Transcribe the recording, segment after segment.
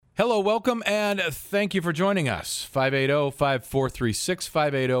Hello, welcome, and thank you for joining us.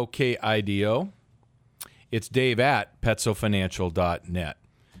 580-5436, 580-KIDO. It's Dave at PetsoFinancial.net.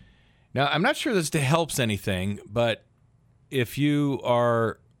 Now, I'm not sure this helps anything, but if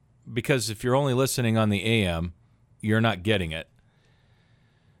you're only listening on the AM, you're not getting it.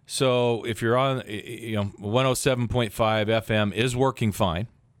 So if you're on, 107.5 FM is working fine.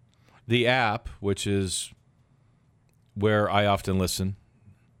 The app, which is where I often listen,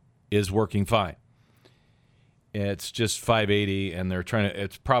 is working fine. It's just 580, and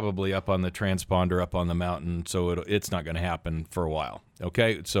it's probably up on the transponder up on the mountain, so it's not going to happen for a while.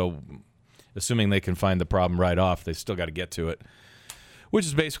 Okay, so assuming they can find the problem right off, they still got to get to it, which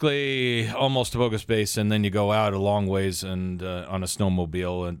is basically almost Bogus Base, and then you go out a long ways and on a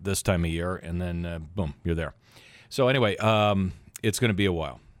snowmobile and this time of year, and then boom, you're there. So anyway, it's going to be a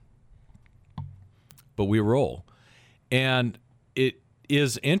while, but we roll, and it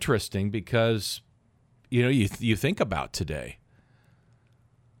is interesting because you think about today.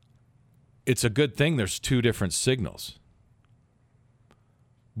 It's a good thing there's two different signals.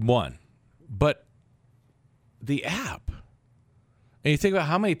 One, but the app, and you think about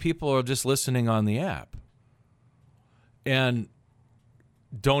how many people are just listening on the app and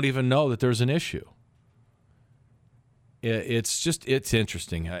don't even know that there's an issue. It's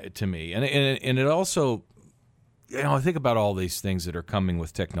interesting to me, and it also, I think about all these things that are coming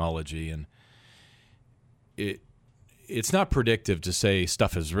with technology, and it's not predictive to say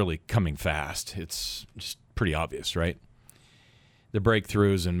stuff is really coming fast. It's just pretty obvious, right? The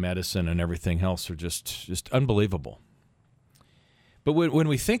breakthroughs in medicine and everything else are just unbelievable. But when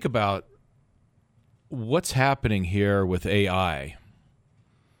we think about what's happening here with AI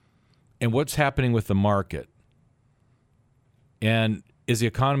and what's happening with the market, and is the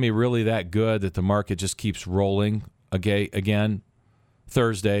economy really that good that the market just keeps rolling again?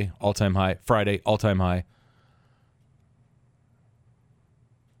 Thursday, all-time high. Friday, all-time high.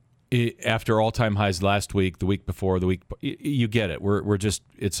 After all-time highs last week, the week before, you get it.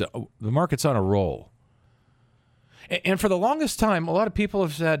 The market's on a roll. And for the longest time, a lot of people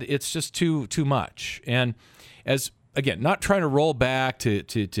have said it's just too much. And again, not trying to roll back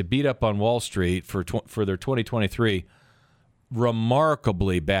to beat up on Wall Street for their 2023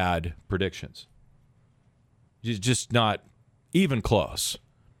 remarkably bad predictions. Just not even close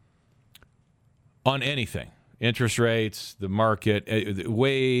on anything. Interest rates, the market,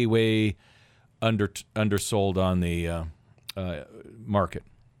 way undersold on the market.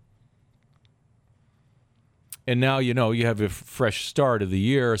 And now you have a fresh start of the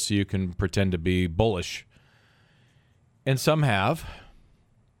year, so you can pretend to be bullish. And some have.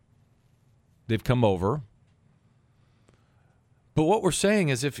 They've come over. But what we're saying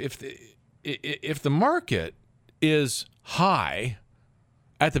is if the market is high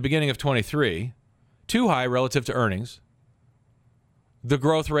at the beginning of 23, too high relative to earnings, the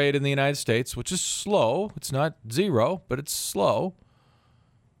growth rate in the United States, which is slow, it's not zero, but it's slow,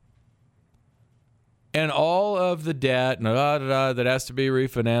 and all of the debt that has to be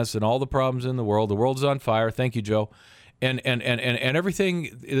refinanced and all the problems in the world's on fire, thank you, Joe, and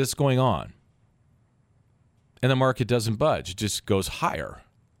everything that's going on, and the market doesn't budge. It just goes higher.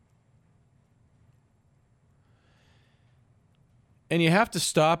 And you have to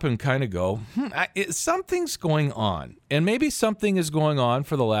stop and kind of go, something's going on. And maybe something is going on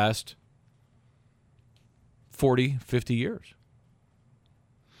for the last 40, 50 years.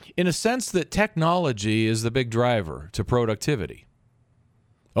 In a sense that technology is the big driver to productivity.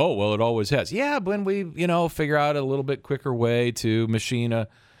 Oh, well, it always has. Yeah, when we, figure out a little bit quicker way to machine a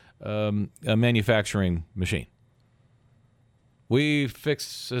manufacturing machine. We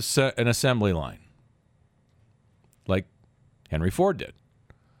fix an assembly line, like Henry Ford did,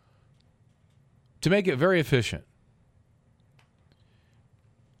 to make it very efficient.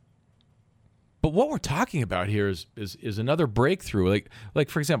 But what we're talking about here is another breakthrough. Like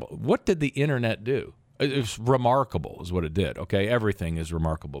for example, what did the internet do? It's remarkable is what it did. Okay, everything is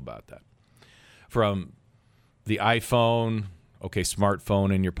remarkable about that. From the iPhone,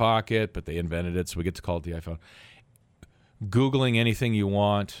 smartphone in your pocket, but they invented it, so we get to call it the iPhone. Googling anything you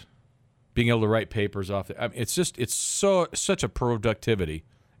want, being able to write papers off. It's such a productivity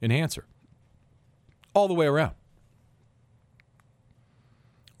enhancer all the way around.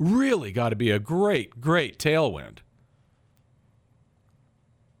 Really got to be a great tailwind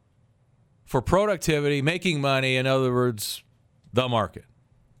for productivity, making money, in other words, the market,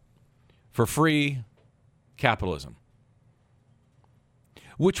 for free capitalism.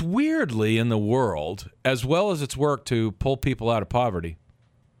 Which weirdly in the world, as well as its work to pull people out of poverty,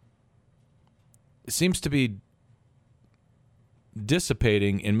 it seems to be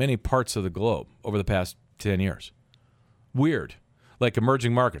dissipating in many parts of the globe over the past 10 years. Weird. Like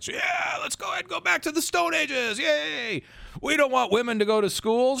emerging markets. Yeah, let's go ahead and go back to the Stone Ages. Yay. We don't want women to go to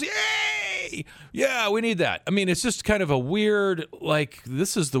schools. Yay. Yeah, we need that. I mean, it's just kind of a weird, like,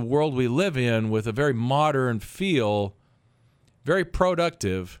 this is the world we live in with a very modern feel, very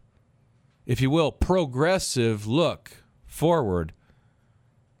productive, if you will, progressive look forward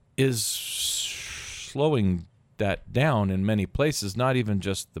is slowing that down in many places, not even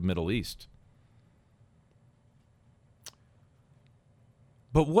just the Middle East.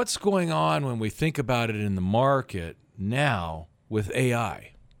 But what's going on when we think about it in the market now with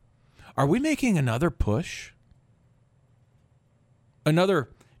AI? Are we making another push? Another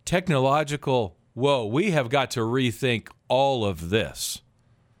technological, whoa, we have got to rethink all of this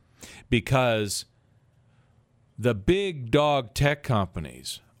because the big dog tech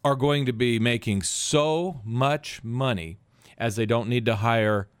companies are going to be making so much money as they don't need to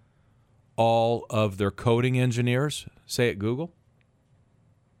hire all of their coding engineers, say at Google.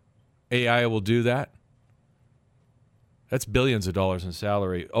 AI will do that. That's billions of dollars in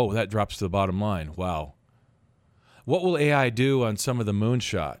salary. Oh, that drops to the bottom line. Wow. What will AI do on some of the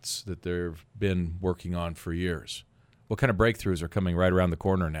moonshots that they've been working on for years? What kind of breakthroughs are coming right around the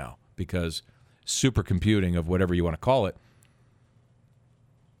corner now? Because supercomputing, of whatever you want to call it,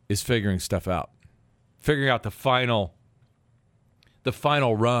 is figuring stuff out. Figuring out the final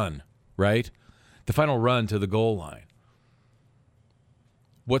run, right? The final run to the goal line.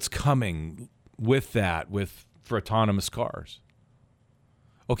 What's coming with that for autonomous cars?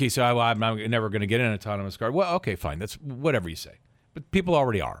 Okay, so I'm never going to get in an autonomous car. Well, okay, fine. That's whatever you say. But people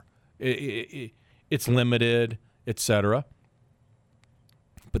already are. It's limited, etc.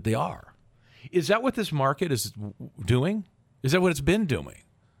 But they are. Is that what this market is doing? Is that what it's been doing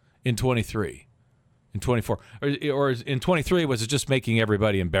in 23, in 24? Or in 23, was it just making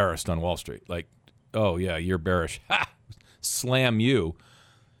everybody embarrassed on Wall Street? Like, oh, yeah, you're bearish. Ha! Slam you.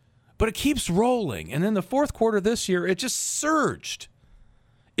 But it keeps rolling. And in the fourth quarter this year, it just surged.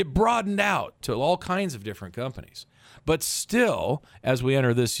 It broadened out to all kinds of different companies. But still, as we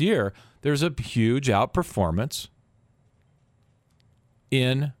enter this year, there's a huge outperformance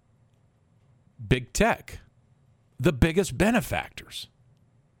in big tech, the biggest benefactors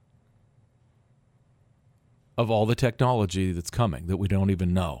of all the technology that's coming that we don't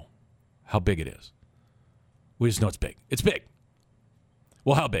even know how big it is. We just know it's big. It's big.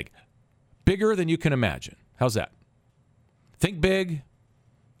 Well, how big? Bigger than you can imagine. How's that? Think big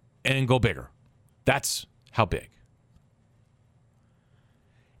and go bigger. That's how big.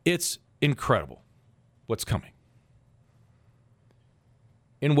 It's incredible what's coming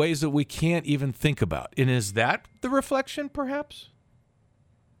in ways that we can't even think about. And is that the reflection, perhaps?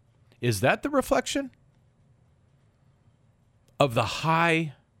 Is that the reflection of the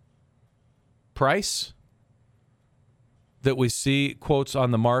high price that we see quotes on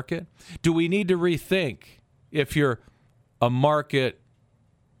the market? Do we need to rethink, if you're a market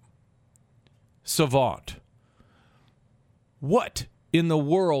savant, what in the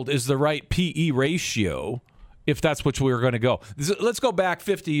world is the right PE ratio if that's which we were going to go? Let's go back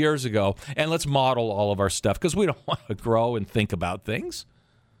 50 years ago and let's model all of our stuff because we don't want to grow and think about things.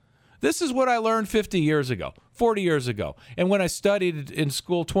 This is what I learned 50 years ago, 40 years ago. And when I studied in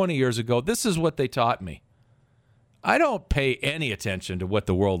school 20 years ago, this is what they taught me. I don't pay any attention to what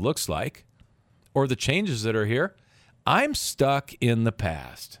the world looks like or the changes that are here. I'm stuck in the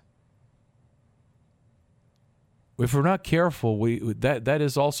past. If we're not careful, that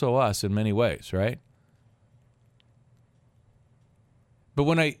is also us in many ways, right? But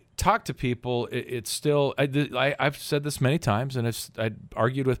when I talk to people, it's still, I've said this many times, and I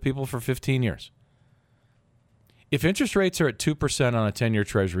argued with people for 15 years. If interest rates are at 2% on a 10-year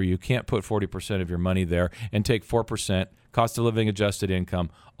treasury, you can't put 40% of your money there and take 4% cost of living adjusted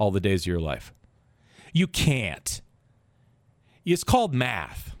income all the days of your life. You can't. It's called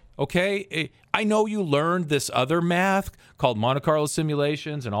math, okay? I know you learned this other math called Monte Carlo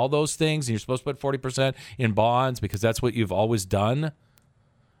simulations and all those things, and you're supposed to put 40% in bonds because that's what you've always done.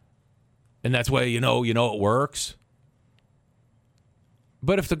 And that's why you know it works.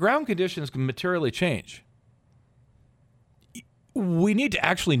 But if the ground conditions can materially change, we need to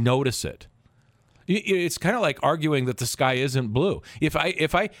actually notice it. It's kind of like arguing that the sky isn't blue. If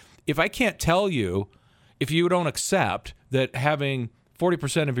I can't tell you, if you don't accept that having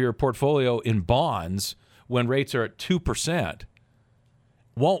 40% of your portfolio in bonds when rates are at 2%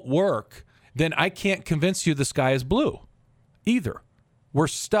 won't work, then I can't convince you the sky is blue either. We're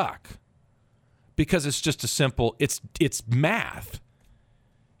stuck because it's just a simple, it's math.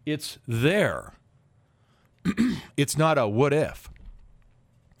 It's there. It's not a what if.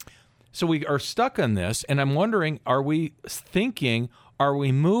 So we are stuck on this, and I'm wondering, are we thinking, are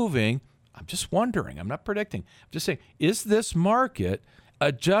we moving? I'm just wondering. I'm not predicting. I'm just saying, is this market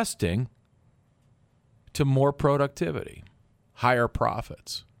adjusting to more productivity, higher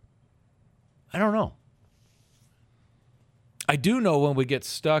profits? I don't know. I do know when we get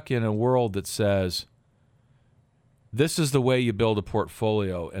stuck in a world that says, this is the way you build a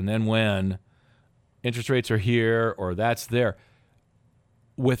portfolio, and then when interest rates are here or that's there,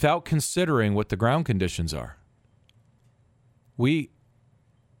 without considering what the ground conditions are, we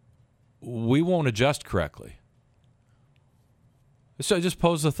won't adjust correctly. So I just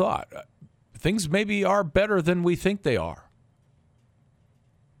pose the thought. Things maybe are better than we think they are.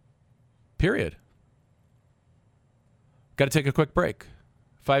 Period. Got to take a quick break.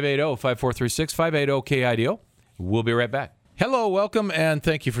 580-5436, 580-KIDO. We'll be right back. Hello, welcome, and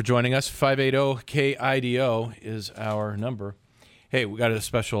thank you for joining us. 580-KIDO is our number. Hey, we got a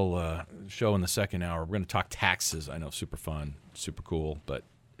special show in the second hour. We're going to talk taxes. I know, super fun, super cool, but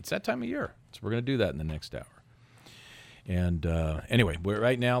it's that time of year, so we're going to do that in the next hour. And anyway,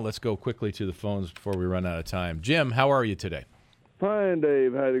 right now, let's go quickly to the phones before we run out of time. Jim, how are you today? Fine,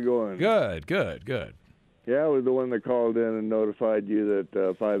 Dave. How's it going? Good. Yeah, I was the one that called in and notified you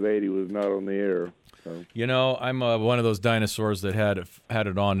that 580 was not on the air. So. You know, I'm one of those dinosaurs that had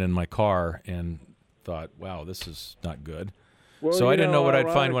it on in my car and thought, wow, this is not good. Well, so I didn't know what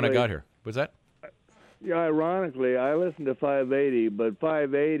I'd find when I got here. Was that? Yeah, ironically, I listened to 580, but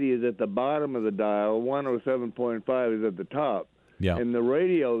 580 is at the bottom of the dial. 107.5 is at the top. Yeah. And the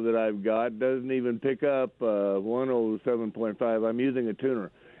radio that I've got doesn't even pick up 107.5. I'm using a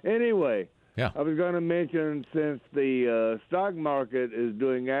tuner. Anyway, yeah. I was going to mention, since the stock market is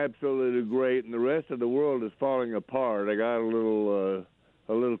doing absolutely great and the rest of the world is falling apart, I got a little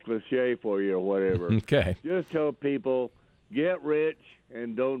cliche for you or whatever. Okay. Just tell people, get rich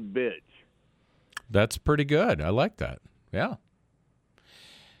and don't bitch. That's pretty good. I like that. Yeah.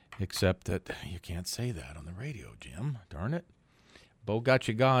 Except that you can't say that on the radio, Jim. Darn it. Bo got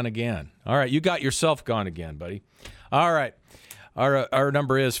you gone again. All right, you got yourself gone again, buddy. All right. Our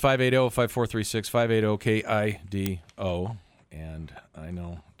number is 580-5436, 580-KIDO. And I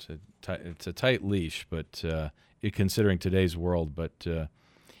know it's a tight leash, but considering today's world, but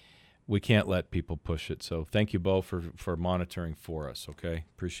we can't let people push it. So thank you, Bo, for monitoring for us, okay?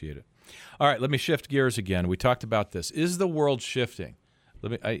 Appreciate it. All right, let me shift gears again. We talked about this. Is the world shifting?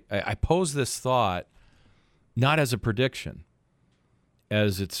 I pose this thought not as a prediction,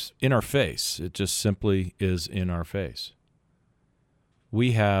 as it's in our face. It just simply is in our face.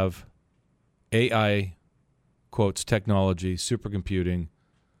 We have AI, quotes, technology, supercomputing,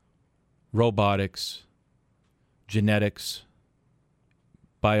 robotics, genetics,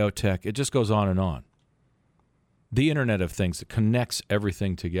 biotech. It just goes on and on. The Internet of Things that connects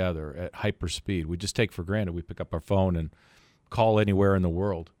everything together at hyper speed. We just take for granted. We pick up our phone and call anywhere in the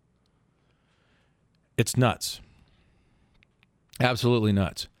world. It's nuts. Absolutely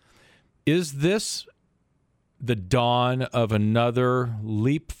nuts. Is this the dawn of another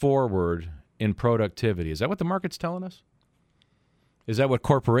leap forward in productivity? Is that what the market's telling us? Is that what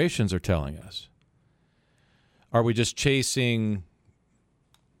corporations are telling us? Are we just chasing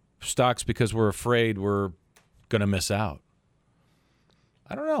stocks because we're afraid we're going to miss out?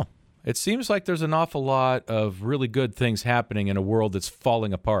 I don't know. It seems like there's an awful lot of really good things happening in a world that's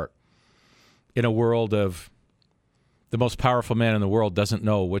falling apart. In a world of the most powerful man in the world doesn't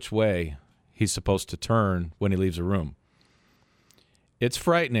know which way he's supposed to turn when he leaves a room. It's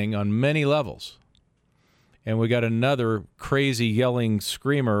frightening on many levels. And we got another crazy yelling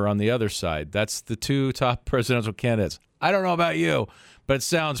screamer on the other side. That's the two top presidential candidates. I don't know about you, but it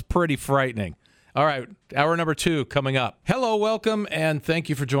sounds pretty frightening. All right, hour number 2 coming up. Hello, welcome, and thank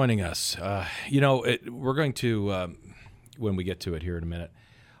you for joining us. We're going to, when we get to it here in a minute,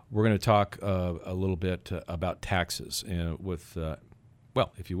 we're going to talk a little bit about taxes with,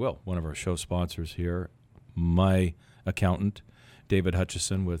 if you will, one of our show sponsors here, my accountant, David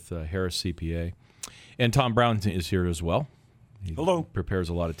Hutchison with Harris CPA. And Tom Brown is here as well. He Hello. Prepares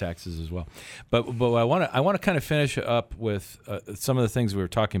a lot of taxes as well. But I want to kind of finish up with some of the things we were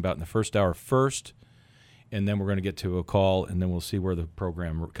talking about in the first hour first, and then we're going to get to a call, and then we'll see where the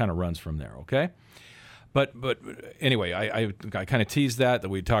program kind of runs from there. Okay. But anyway, I kind of teased that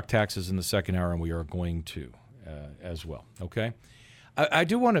we'd talk taxes in the second hour, and we are going to as well. Okay. I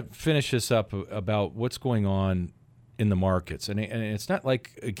do want to finish this up about what's going on in the markets, and it's not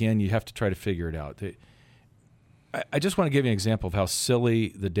like, again, you have to try to figure it out. I just want to give you an example of how silly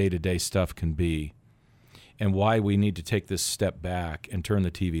the day-to-day stuff can be and why we need to take this step back and turn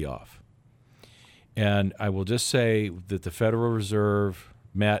the TV off. And I will just say that the Federal Reserve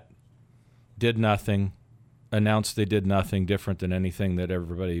met, did nothing, announced they did nothing different than anything that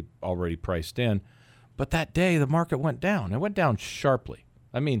everybody already priced in. But that day, the market went down. It went down sharply.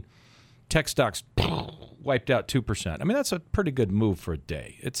 I mean, tech stocks wiped out 2%. I mean, that's a pretty good move for a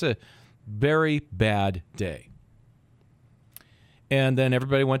day. It's a very bad day. And then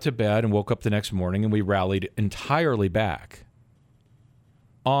everybody went to bed and woke up the next morning, and we rallied entirely back.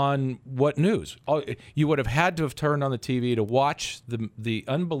 On what news? You would have had to have turned on the TV to watch the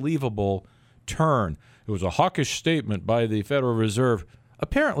unbelievable turn. It was a hawkish statement by the Federal Reserve.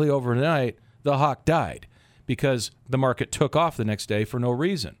 Apparently, overnight, the hawk died because the market took off the next day for no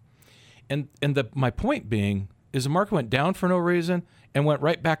reason. And my point being is the market went down for no reason and went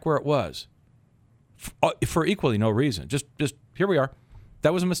right back where it was for equally no reason. Just here we are.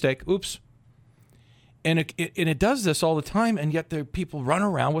 That was a mistake. Oops. And it does this all the time, and yet there people run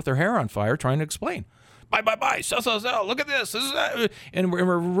around with their hair on fire trying to explain. Buy, sell. Look at this. This is that. And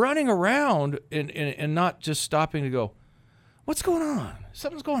we're running around and not just stopping to go, what's going on?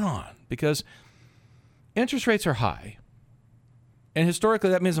 Something's going on. Because interest rates are high. And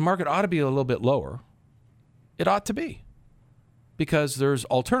historically, that means the market ought to be a little bit lower. It ought to be. Because there's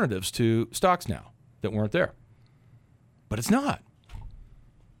alternatives to stocks now that weren't there. But it's not.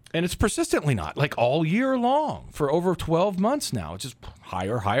 And it's persistently not, like all year long for over 12 months now. It's just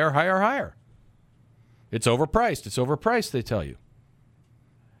higher. It's overpriced, they tell you.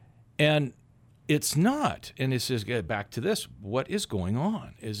 And it's not. And it's just back to this. What is going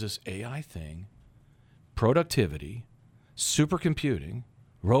on? Is this AI thing, productivity, supercomputing,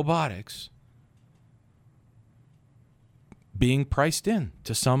 robotics being priced in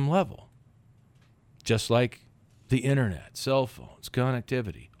to some level? Just like the internet, cell phones,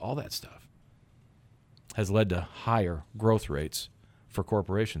 connectivity, all that stuff has led to higher growth rates for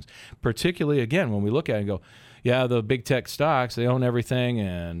corporations. Particularly, again, when we look at it and go, yeah, the big tech stocks, they own everything,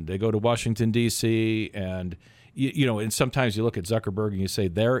 and they go to Washington, D.C., and, and sometimes you look at Zuckerberg and you say,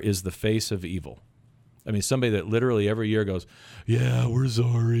 there is the face of evil. I mean, somebody that literally every year goes, yeah, we're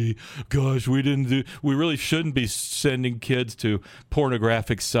sorry. Gosh, we really shouldn't be sending kids to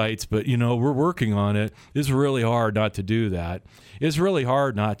pornographic sites, but, we're working on it. It's really hard not to do that. It's really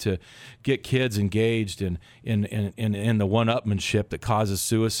hard not to get kids engaged in the one-upmanship that causes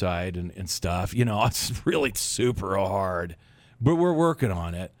suicide and stuff. It's really super hard, but we're working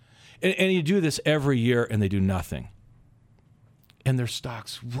on it. And you do this every year, and they do nothing. And their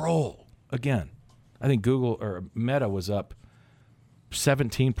stocks roll again. I think Google or Meta was up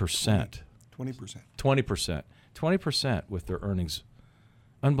 17%. 20%. 20% with their earnings.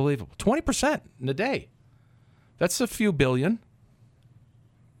 Unbelievable. 20% in a day. That's a few billion.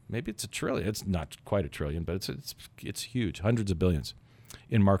 Maybe it's a trillion. It's not quite a trillion, but it's huge. Hundreds of billions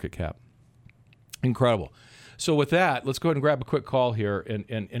in market cap. Incredible. So with that, let's go ahead and grab a quick call here.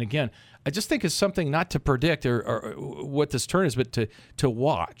 And again, I just think it's something not to predict or what this turn is, but to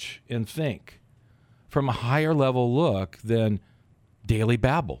watch and think from a higher level look than daily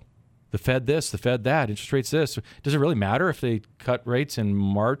babble. The Fed this, the Fed that, interest rates this. Does it really matter if they cut rates in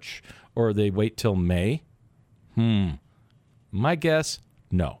March or they wait till May? My guess,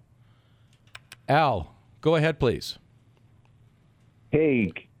 no. Al, go ahead, please.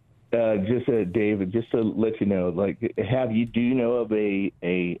 Hey, David, just to let you know, do you know of a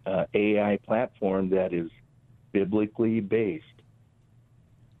AI platform that is biblically based?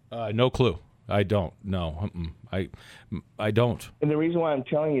 No clue. I don't. No, I don't. And the reason why I'm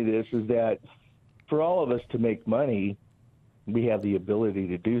telling you this is that for all of us to make money, we have the ability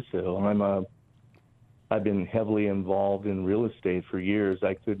to do so. I've been heavily involved in real estate for years.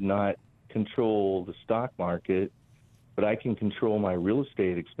 I could not control the stock market, but I can control my real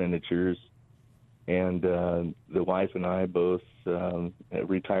estate expenditures. And the wife and I both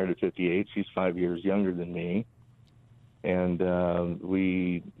retired at 58. She's 5 years younger than me. And I'll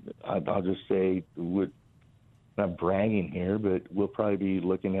just say, not bragging here, but we'll probably be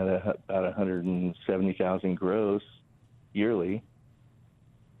looking at about 170,000 gross yearly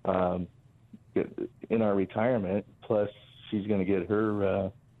in our retirement. Plus, she's going to get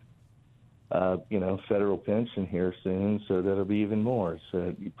her, federal pension here soon, so that'll be even more.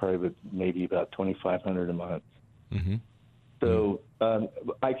 So you probably maybe about $2,500 a month. Mm-hmm. So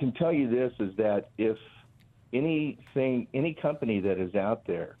I can tell you this is that if any company that is out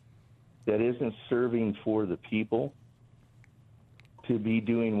there that isn't serving for the people to be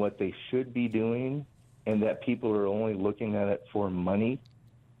doing what they should be doing, and that people are only looking at it for money,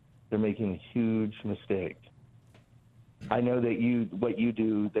 they're making a huge mistake. I know that what you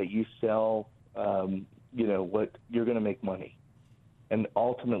do, that you sell, what you're going to make money. And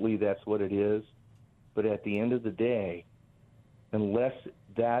ultimately that's what it is. But at the end of the day, unless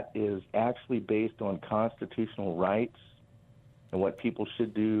that is actually based on constitutional rights and what people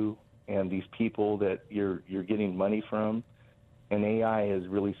should do, and these people that you're getting money from, and AI is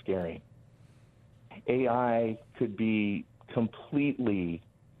really scary. AI could be completely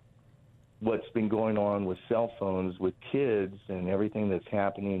what's been going on with cell phones with kids and everything that's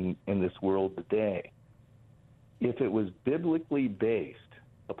happening in this world today. If it was biblically based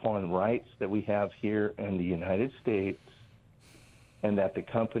upon rights that we have here in the United States, and that the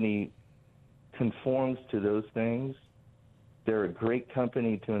company conforms to those things, they're a great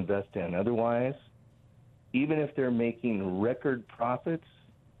company to invest in. Otherwise, even if they're making record profits,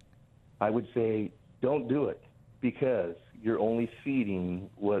 I would say don't do it, because you're only feeding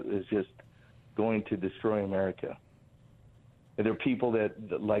what is just going to destroy America. And there are people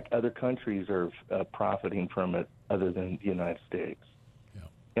that, like other countries, are profiting from it other than the United States.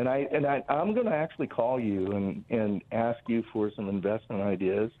 And I'm going to actually call you and ask you for some investment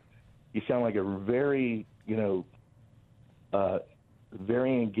ideas. You sound like a very,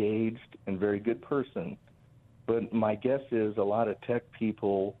 very engaged and very good person. But my guess is a lot of tech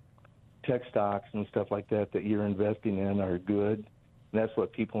people, tech stocks and stuff like that you're investing in are good. And that's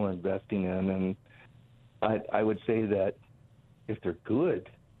what people are investing in. And I would say that if they're good,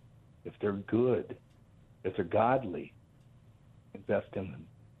 if they're godly, invest in them.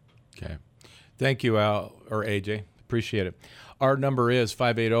 Okay. Thank you, Al, or AJ. Appreciate it. Our number is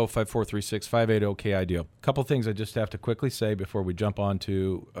 580-5436, 580-KIDEO. A couple things I just have to quickly say before we jump on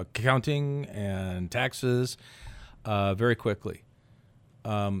to accounting and taxes. Very quickly.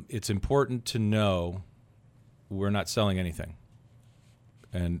 It's important to know we're not selling anything.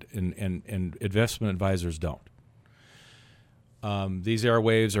 And investment advisors don't. These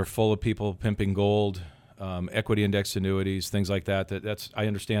airwaves are full of people pimping gold, equity index annuities, things like that. That's I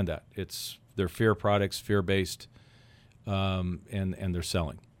understand that. They're fear products, fear-based, and they're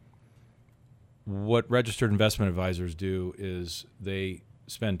selling. What registered investment advisors do is they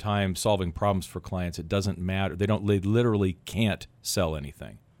spend time solving problems for clients. It doesn't matter. They literally can't sell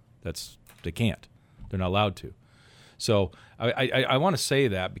anything. They can't. They're not allowed to. So I want to say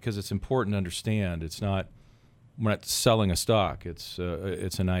that because it's important to understand. We're not selling a stock. It's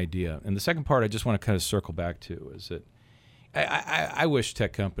an idea. And the second part I just want to kind of circle back to is that I wish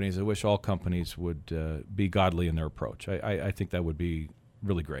tech companies, I wish all companies would be godly in their approach. I think that would be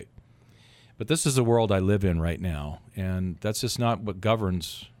really great. But this is the world I live in right now, and that's just not what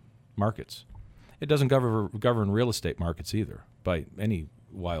governs markets. It doesn't govern real estate markets either by any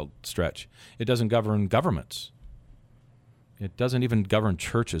wild stretch. It doesn't govern governments. It doesn't even govern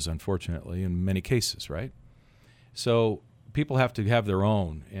churches, unfortunately, in many cases, right? So people have to have their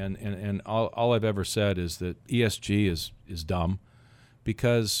own, and all I've ever said is that ESG is dumb,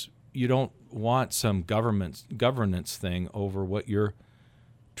 because you don't want some governance thing over what you're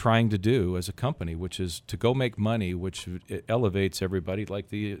trying to do as a company, which is to go make money, which elevates everybody like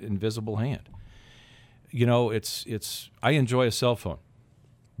the invisible hand. I enjoy a cell phone.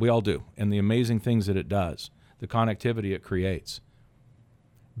 We all do, and the amazing things that it does, the connectivity it creates,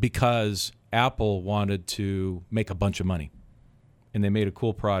 because Apple wanted to make a bunch of money, and they made a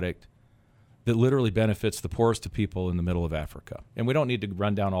cool product that literally benefits the poorest of people in the middle of Africa. And we don't need to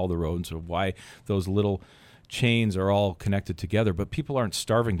run down all the roads of why those little chains are all connected together, but people aren't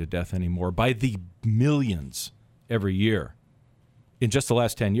starving to death anymore by the millions every year in just the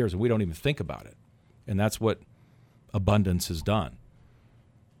last 10 years, and we don't even think about it. And that's what abundance has done.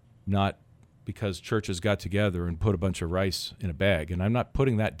 Not because churches got together and put a bunch of rice in a bag. And I'm not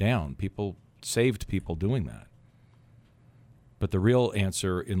putting that down. People saved people doing that. But the real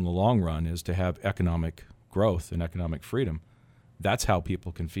answer in the long run is to have economic growth and economic freedom. That's how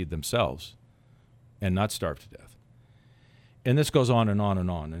people can feed themselves and not starve to death. And this goes on and on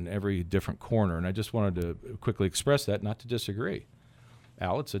and on in every different corner. And I just wanted to quickly express that, not to disagree.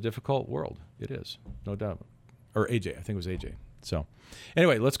 Al, it's a difficult world. It is, no doubt. Or AJ, I think it was AJ. So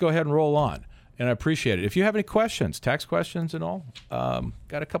anyway, let's go ahead and roll on. And I appreciate it. If you have any questions, tax questions and all,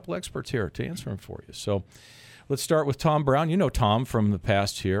 got a couple experts here to answer them for you. So let's start with Tom Brown. You know Tom from the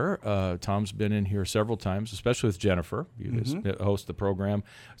past here. Tom's been in here several times, especially with Jennifer. You guys host the program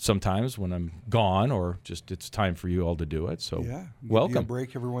sometimes when I'm gone, or just it's time for you all to do it. So yeah, welcome. Give you a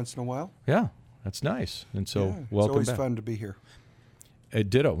break every once in a while. Yeah, that's nice. And so welcome back. It's always fun to be here.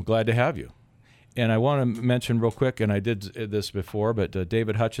 Ditto. I'm glad to have you. And I want to mention real quick, and I did this before, but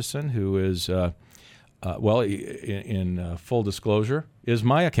David Hutchison, who is, in full disclosure, is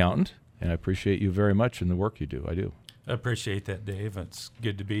my accountant, and I appreciate you very much in the work you do. I do. I appreciate that, Dave. It's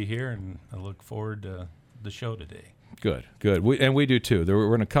good to be here, and I look forward to the show today. Good. We do too. We're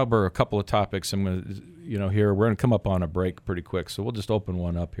going to cover a couple of topics. I'm going to, here we're going to come up on a break pretty quick, so we'll just open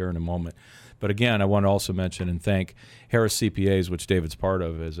one up here in a moment. But again, I want to also mention and thank Harris CPAs, which David's part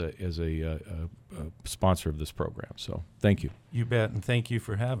of, as a sponsor of this program. So thank you. You bet, and thank you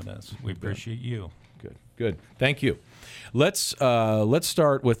for having us. We appreciate you. Good. Thank you. Let's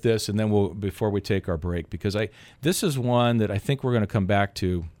start with this, and then before we take our break, because this is one that I think we're going to come back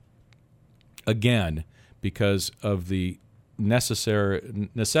to again because of the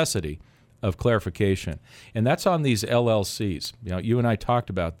necessity of clarification, and that's on these LLCs. You and I talked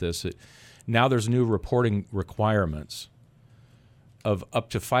about this. Now there's new reporting requirements of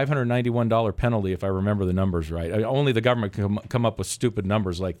up to $591 penalty, if I remember the numbers right. Only the government can come up with stupid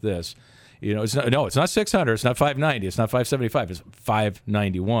numbers like this. It's not 600, it's not 590, it's not 575, it's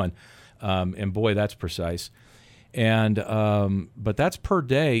 591, and boy, that's precise. And but that's per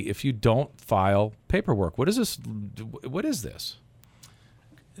day if you don't file paperwork. What is this? What is this?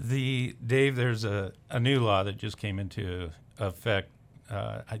 Dave, there's a new law that just came into effect.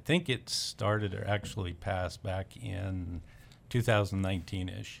 I think it started or actually passed back in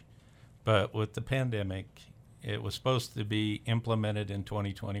 2019-ish. But with the pandemic, it was supposed to be implemented in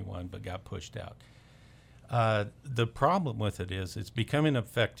 2021, but got pushed out. The problem with it is it's becoming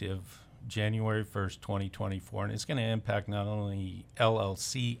effective January 1st, 2024, and it's going to impact not only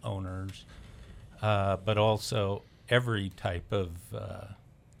LLC owners, but also every type of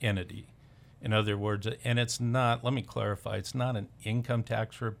entity. In other words, and it's not, let me clarify, it's not an income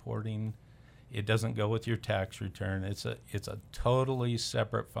tax reporting. It doesn't go with your tax return. It's a totally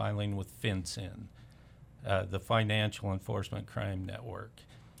separate filing with FinCEN, the Financial Enforcement Crime Network.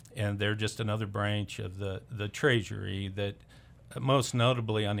 And they're just another branch of the Treasury that, most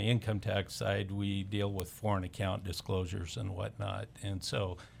notably on the income tax side, we deal with foreign account disclosures and whatnot. And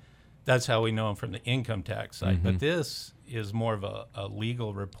so that's how we know them from the income tax side. Mm-hmm. But this is more of a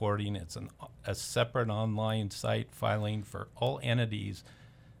legal reporting. It's a separate online site filing for all entities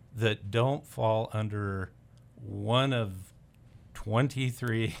that don't fall under one of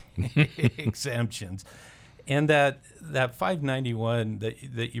 23 exemptions. And that 591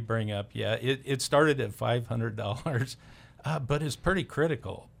 that you bring up, yeah, it started at $500, but it's pretty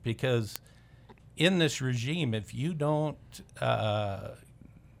critical because in this regime, if you don't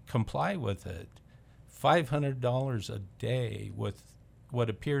comply with it, $500 a day with what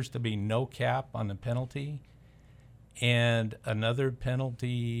appears to be no cap on the penalty, and another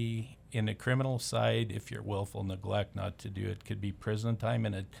penalty in the criminal side, if you're willful neglect not to do it, could be prison time,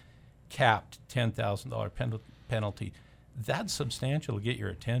 and a capped $10,000 penalty. That's substantial to get your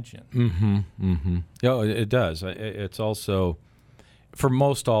attention. Mm-hmm. Mm-hmm. Yeah, it does. It's also, for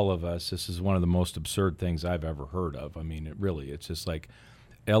most all of us, this is one of the most absurd things I've ever heard of. I mean, it's just like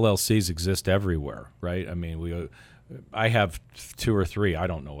LLCs exist everywhere, right? I mean, I have 2 or 3. I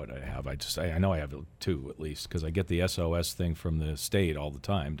don't know what I have. I know I have 2 at least because I get the SOS thing from the state all the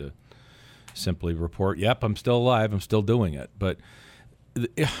time to simply report, yep, I'm still alive, I'm still doing it. But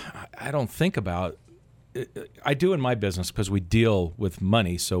I don't think about it. I do in my business because we deal with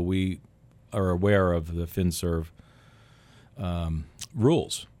money, so we are aware of the FinServ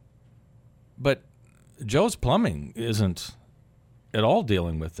rules. But Joe's Plumbing isn't at all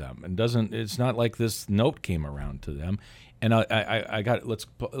dealing with them, and it's not like this note came around to them. And I got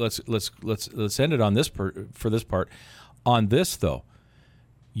let's end it on this for this part. On this though,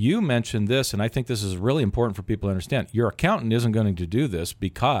 you mentioned this, and I think this is really important for people to understand. Your accountant isn't going to do this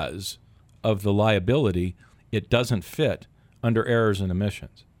because of the liability. It doesn't fit under errors and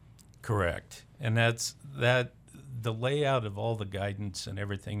omissions. Correct, and that's that. The layout of all the guidance and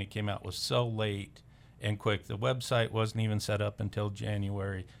everything that came out was so late and quick. The website wasn't even set up until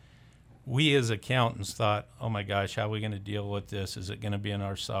January. We as accountants thought, oh my gosh, how are we going to deal with this? Is it going to be in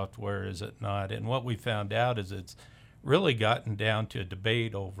our software? Is it not? And what we found out is it's really gotten down to a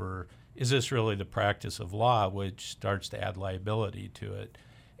debate over, is this really the practice of law, which starts to add liability to it.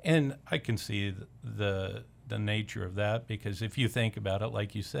 And I can see the nature of that, because if you think about it,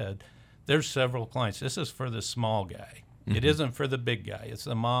 like you said, there's several clients. This is for the small guy. Mm-hmm. It isn't for the big guy. It's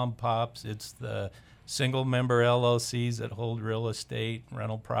the mom pops. It's the single member LLCs that hold real estate,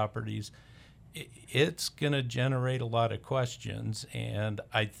 rental properties. It's going to generate a lot of questions, and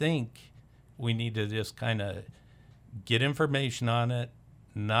I think we need to just kind of get information on it,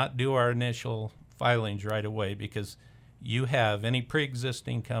 not do our initial filings right away, because you have any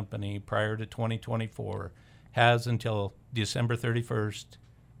pre-existing company prior to 2024 has until December 31st,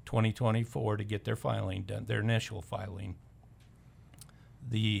 2024 to get their filing done, their initial filing.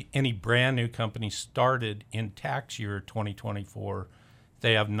 Any brand new company started in tax year 2024,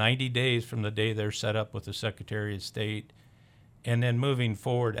 They have 90 days from the day they're set up with the Secretary of State. And then moving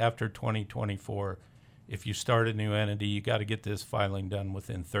forward after 2024, if you start a new entity, you got to get this filing done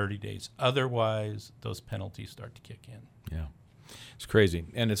within 30 days. Otherwise, those penalties start to kick in. Yeah. It's crazy.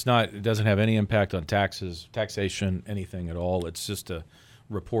 And it doesn't have any impact on taxes, taxation, anything at all. It's just a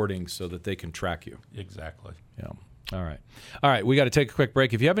reporting so that they can track you. Exactly. Yeah. All right. We got to take a quick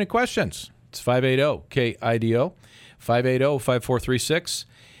break. If you have any questions, it's 580-KIDO, 580-5436,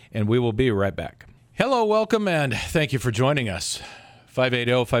 and we will be right back. Hello, welcome, and thank you for joining us.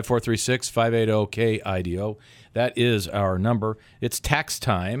 580-5436, 580-KIDO. That is our number. It's tax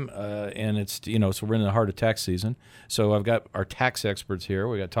time, and it's, so we're in the heart of tax season. So I've got our tax experts here.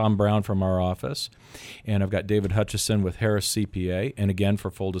 We got Tom Brown from our office, and I've got David Hutchison with Harris CPA. And again, for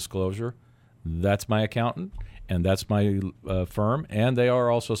full disclosure, that's my accountant, and that's my firm, and they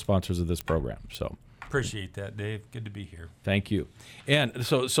are also sponsors of this program. So appreciate that, Dave. Good to be here. thank you. And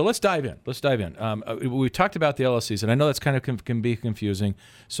so let's dive in. We talked about the LLCs, and I know that's kind of can be confusing.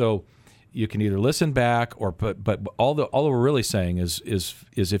 So you can either listen back or but all we're really saying is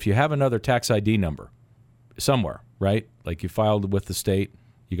if you have another tax ID number somewhere, right? Like you filed with the state,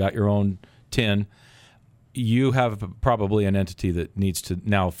 you got your own TIN, you have probably an entity that needs to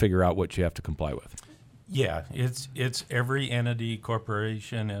now figure out what you have to comply with. Yeah, it's every entity,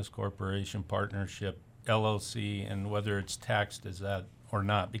 corporation, S corporation, partnership, LLC, and whether it's taxed as that or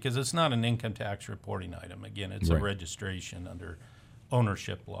not, because it's not an income tax reporting item. Again, it's Right. a registration under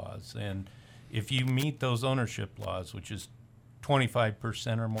ownership laws. And if you meet those ownership laws, which is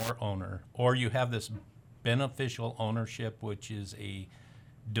 25% or more owner, or you have this beneficial ownership, which is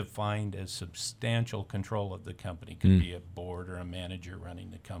defined as substantial control of the company, could be a board or a manager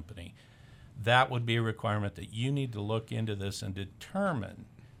running the company, that would be a requirement that you need to look into this and determine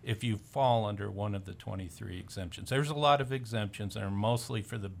if you fall under one of the 23 exemptions. There's a lot of exemptions that are mostly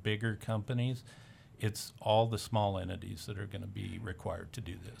for the bigger companies. It's all the small entities that are going to be required to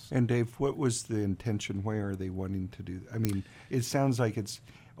do this. And Dave, what was the intention? Why are they wanting to do? I mean, it sounds like it's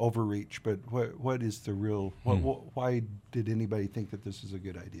overreach, but what is the real? Why did anybody think that this is a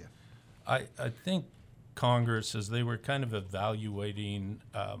good idea? I think Congress, as they were kind of evaluating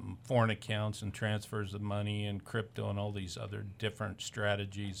foreign accounts and transfers of money and crypto and all these other different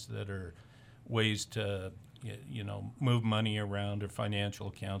strategies that are ways to move money around or financial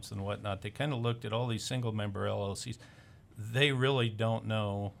accounts and whatnot, they kind of looked at all these single member LLCs. They really don't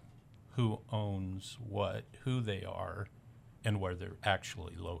know who owns what, who they are, and where they're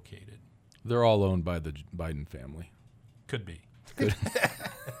actually located. They're all owned by the Biden family. Could be.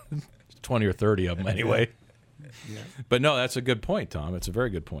 20 or 30 of them anyway. Yeah. But no, that's a good point, Tom. It's a very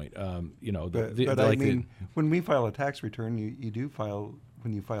good point. But I mean, when we file a tax return, you do file,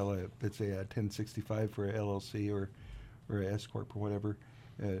 when you file let's say a 1065 for a LLC or a S corp or whatever,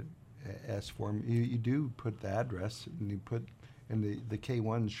 S form, you do put the address and the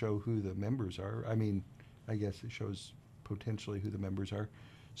K1s show who the members are. I mean, I guess it shows potentially who the members are.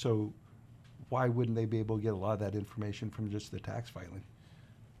 So why wouldn't they be able to get a lot of that information from just the tax filing?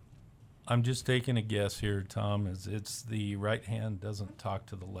 I'm just taking a guess here, Tom, as it's the right hand doesn't talk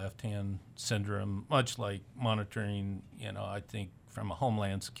to the left hand syndrome, much like monitoring, I think from a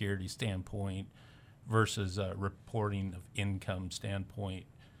Homeland Security standpoint versus a reporting of income standpoint.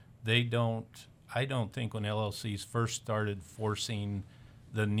 I don't think when LLCs first started forcing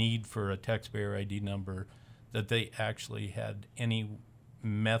the need for a taxpayer ID number that they actually had any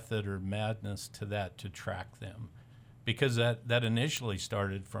method or madness to that to track them. Because that initially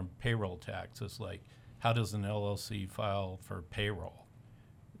started from payroll taxes, like how does an LLC file for payroll?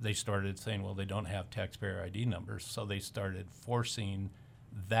 They started saying, well, they don't have taxpayer ID numbers, so they started forcing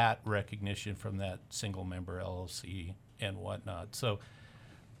that recognition from that single member LLC and whatnot. So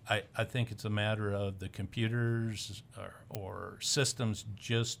I think it's a matter of the computers or systems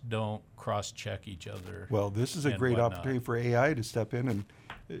just don't cross-check each other. Well, this is a great whatnot. opportunity for AI to step in and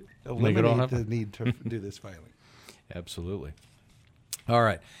Make it all eliminate happen. the need to do this filing. Absolutely. All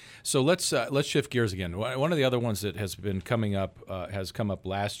right. So let's shift gears again. One of the other ones that has been coming up has come up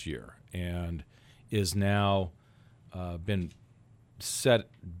last year and is now been set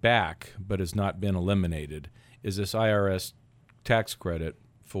back but has not been eliminated is this IRS tax credit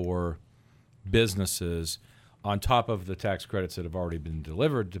for businesses on top of the tax credits that have already been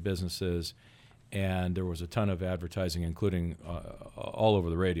delivered to businesses. And there was a ton of advertising, including all over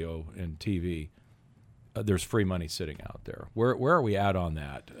the radio and TV. There's free money sitting out there. Where are we at on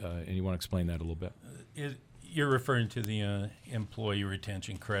that? And you want to explain that a little bit? You're referring to the employee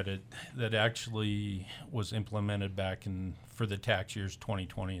retention credit that actually was implemented back for the tax years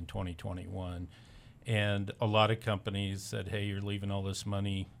 2020 and 2021. And a lot of companies said, hey, you're leaving all this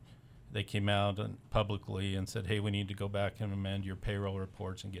money. They came out and publicly and said, hey, we need to go back and amend your payroll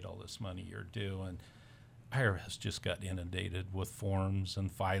reports and get all this money you're due. And IRS just got inundated with forms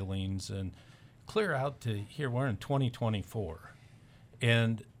and filings, and clear out to here, we're in 2024.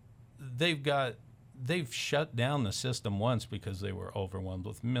 And they've shut down the system once because they were overwhelmed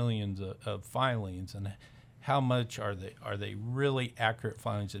with millions of filings. And how much are they really accurate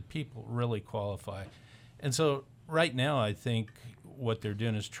filings that people really qualify? And so right now, I think what they're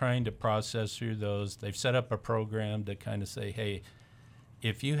doing is trying to process through those. They've set up a program to kind of say, hey,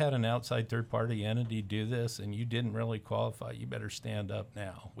 if you had an outside third-party entity do this and you didn't really qualify, you better stand up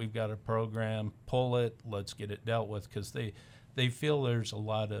now. We've got a program, pull it, let's get it dealt with, because they feel there's a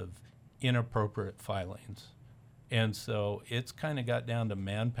lot of inappropriate filings. And so it's kind of got down to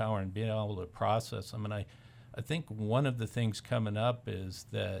manpower and being able to process them. And I think one of the things coming up is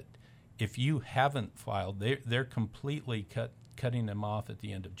that if you haven't filed, they're completely cutting them off at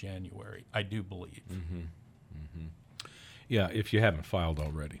the end of January, I do believe. Mm-hmm. Mm-hmm. Yeah, if you haven't filed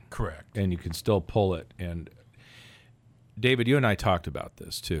already. Correct. And you can still pull it. And David, you and I talked about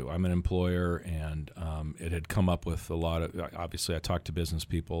this too. I'm an employer, and it had come up with a lot of, obviously I talk to business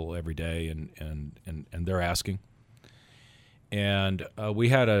people every day, and they're asking. And we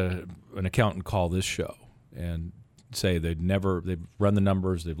had an accountant call this show and say they've run the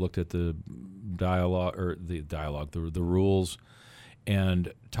numbers, they've looked at the the rules,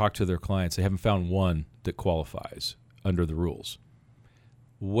 and talked to their clients. They haven't found one that qualifies under the rules.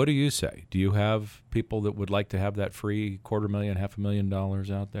 What do you say? Do you have people that would like to have that free $250,000,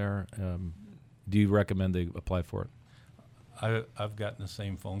 $500,000 out there? Do you recommend they apply for it? I've gotten the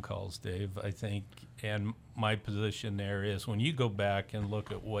same phone calls, Dave, I think, and my position there is when you go back and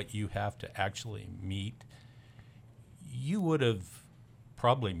look at what you have to actually meet, you would have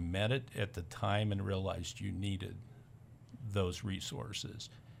probably met it at the time and realized you needed those resources.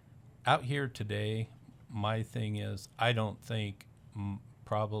 Out here today, my thing is I don't think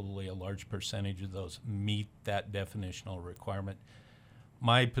probably a large percentage of those meet that definitional requirement.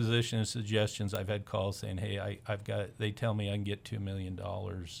 My position and suggestions, I've had calls saying, hey, they tell me I can get $2 million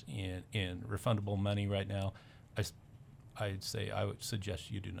in refundable money right now. I'd say I would suggest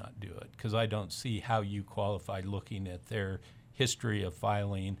you do not do it, because I don't see how you qualify looking at their history of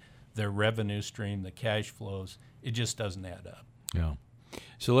filing, their revenue stream, the cash flows. It just doesn't add up. Yeah.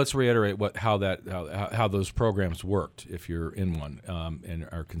 So let's reiterate how those programs worked if you're in one and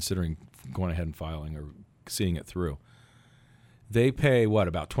are considering going ahead and filing or seeing it through. They pay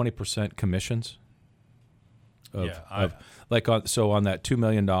about 20% commissions? On that $2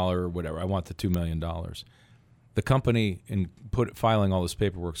 million or whatever, I want the $2 million. The company filing all this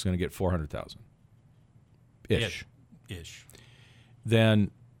paperwork is going to get $400,000 ish.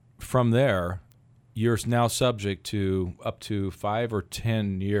 Then from there, you're now subject to up to 5 or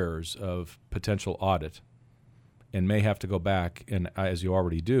 10 years of potential audit, and may have to go back, and as you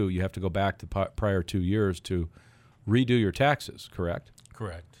already do, you have to go back to prior 2 years to redo your taxes, correct?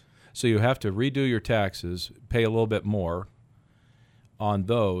 Correct. So you have to redo your taxes, pay a little bit more on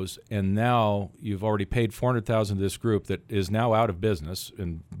those, and now you've already paid $400,000 to this group that is now out of business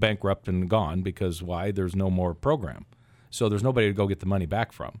and bankrupt and gone because why? There's no more program. So there's nobody to go get the money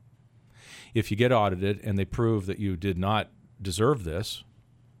back from. If you get audited and they prove that you did not deserve this,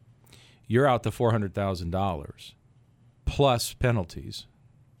 you're out the $400,000 plus penalties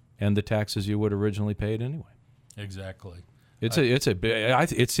and the taxes you would originally paid anyway. Exactly.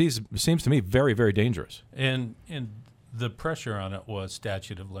 It seems to me very, very dangerous. And the pressure on it was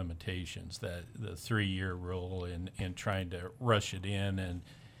statute of limitations, that the 3-year rule, and trying to rush it in,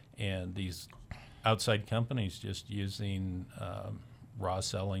 and these outside companies just using raw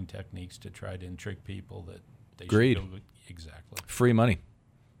selling techniques to try to trick people that they Greed. should go. Exactly. Free money.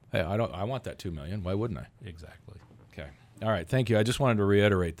 Hey, I want that $2 million. Why wouldn't I? Exactly. Okay. All right. Thank you. I just wanted to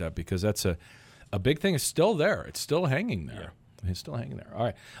reiterate that because that's a big thing. It's still there. It's still hanging there. Yeah. It's still hanging there. All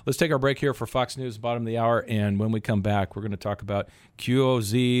right. Let's take our break here for Fox News, bottom of the hour. And when we come back, we're going to talk about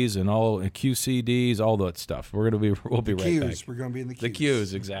QOZs and QCDs, all that stuff. We'll be right back. We're going to be in the Qs. The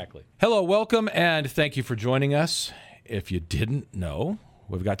Qs, exactly. Hello, welcome, and thank you for joining us. If you didn't know,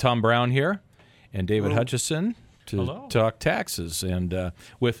 we've got Tom Brown here and David Hutchison to talk taxes and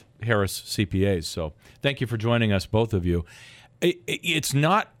with Harris CPAs. So thank you for joining us, both of you. It's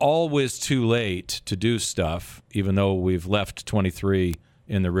not always too late to do stuff, even though we've left 23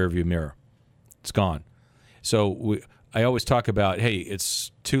 in the rearview mirror. It's gone. So I always talk about, hey,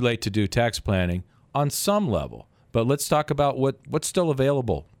 it's too late to do tax planning on some level. But let's talk about what's still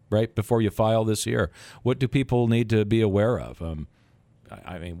available right before you file this year. What do people need to be aware of?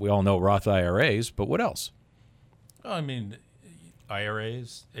 I mean, we all know Roth IRAs, but what else? I mean,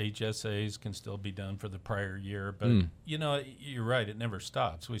 IRAs, HSAs can still be done for the prior year, but you're right. It never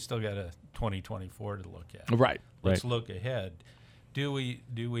stops. We still got a 2024 to look at. Right. Let's look ahead. Do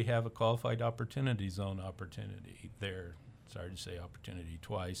we have a qualified opportunity zone opportunity there? Sorry to say opportunity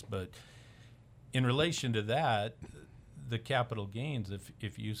twice, but in relation to that, the capital gains,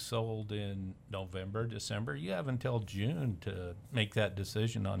 if you sold in November, December, you have until June to make that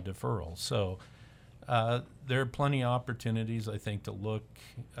decision on deferral. So there are plenty of opportunities, I think, to look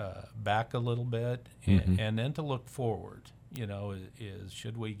back a little bit and then to look forward.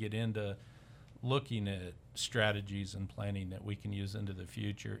 Should we get into looking at strategies and planning that we can use into the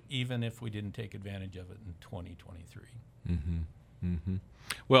future, even if we didn't take advantage of it in 2023?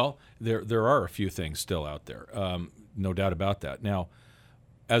 Well, there are a few things still out there, no doubt about that. Now,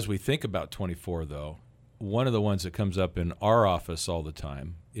 as we think about 24, though, one of the ones that comes up in our office all the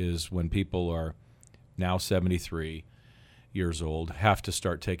time is when people are now 73 years old, have to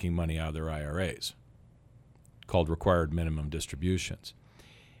start taking money out of their IRAs, called required minimum distributions.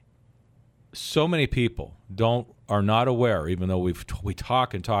 So many people are not aware, even though we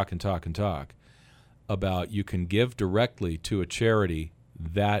talk about you can give directly to a charity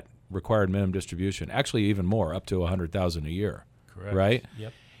that required minimum distribution, actually even more, up to $100,000 a year. Correct. Right?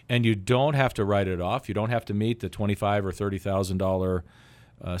 Yep. And you don't have to write it off. You don't have to meet the $25,000 or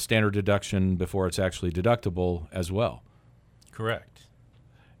 $30,000 standard deduction before it's actually deductible as well. Correct.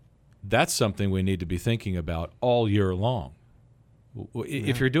 That's something we need to be thinking about all year long.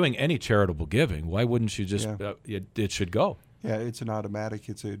 If you're doing any charitable giving, why wouldn't you just? It should go. Yeah, it's an automatic.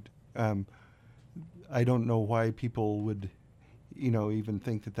 I don't know why people would, even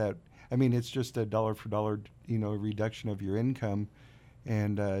think that. I mean, it's just a dollar for dollar, reduction of your income,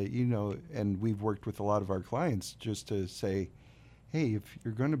 and and we've worked with a lot of our clients just to say, hey, if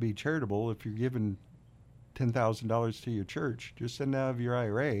you're going to be charitable, if you're giving $10,000 to your church, just send it out of your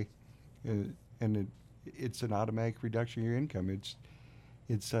IRA, and it's an automatic reduction of your income.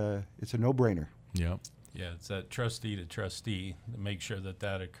 It's a no-brainer. Yeah. Yeah, it's that trustee to trustee to make sure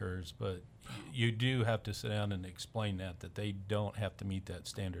that occurs. But you do have to sit down and explain that they don't have to meet that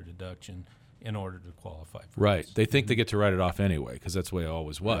standard deduction in order to qualify for Right. this. They think they get to write it off anyway because that's the way it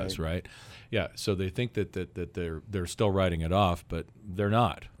always was, right? Yeah. So they think that they're still writing it off, but they're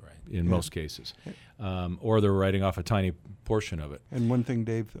not in most cases. Or they're writing off a tiny portion of it. And one thing,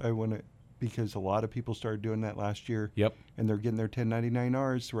 Dave, I want to, because a lot of people started doing that last year. Yep. And they're getting their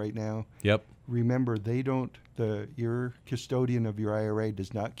 1099-Rs right now. Yep. Remember, your custodian of your IRA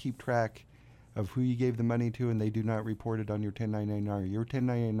does not keep track of who you gave the money to, and they do not report it on your 1099-R. Your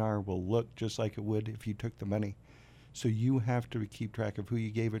 1099-R will look just like it would if you took the money. So you have to keep track of who you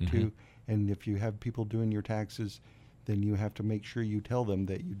gave it to, and if you have people doing your taxes, then you have to make sure you tell them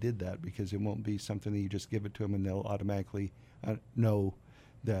that you did that, because it won't be something that you just give it to them and they'll automatically know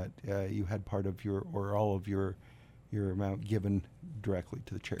that you had part of your or all of your amount given directly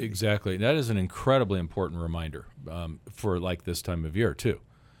to the charity. Exactly. That is an incredibly important reminder for like this time of year too.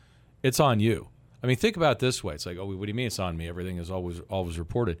 It's on you. I mean, think about it this way. It's like, oh, what do you mean it's on me? Everything is always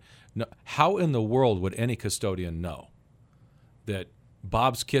reported. No, how in the world would any custodian know that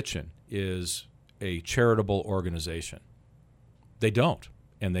Bob's Kitchen is a charitable organization? They don't,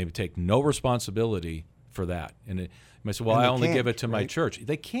 and they take no responsibility for that. And it might say, well, I only give it to my church.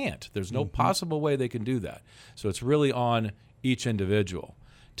 They can't. There's no possible way they can do that. So it's really on each individual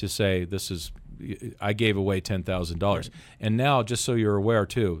to say, I gave away $10,000. Right. And now, just so you're aware,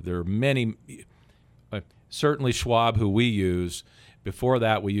 too, there are many, certainly Schwab, who we use. Before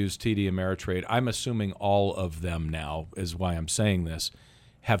that, we used TD Ameritrade. I'm assuming all of them now, is why I'm saying this,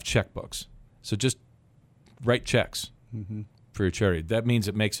 have checkbooks. So just write checks for your charity. That means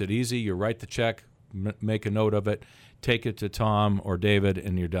it makes it easy. You write the check, make a note of it, take it to Tom or David,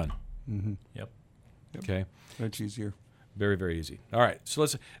 and you're done. Yep. Okay. That's easier. Very, very easy. All right. So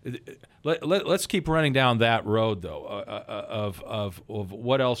let's keep running down that road, though, of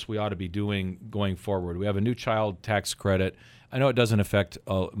what else we ought to be doing going forward. We have a new child tax credit. I know it doesn't affect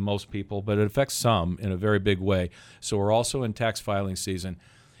most people, but it affects some in a very big way. So we're also in tax filing season.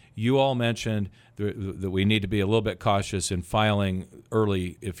 You all mentioned that we need to be a little bit cautious in filing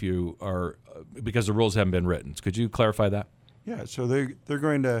early if you are, because the rules haven't been written. Could you clarify that? Yeah. So they're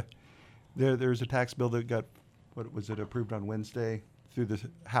going to. There's a tax bill that got, what was it, approved on Wednesday through the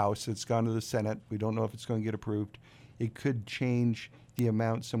House. It's gone to the Senate. We don't know if it's going to get approved. It could change the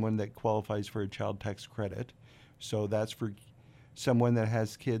amount someone that qualifies for a child tax credit. So that's for someone that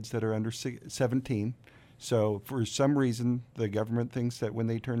has kids that are under 17. So for some reason, the government thinks that when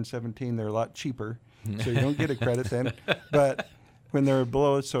they turn 17, they're a lot cheaper. So you don't get a credit then. But when they're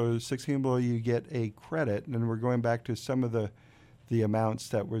below, so 16 and below, you get a credit. And we're going back to some of the amounts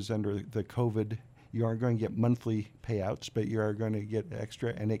that was under the COVID. You aren't going to get monthly payouts, but you are going to get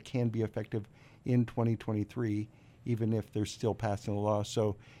extra, and it can be effective in 2023, even if they're still passing the law.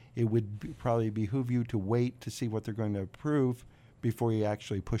 So it would probably behoove you to wait to see what they're going to approve before you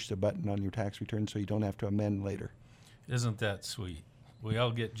actually push the button on your tax return, so you don't have to amend later. Isn't that sweet? We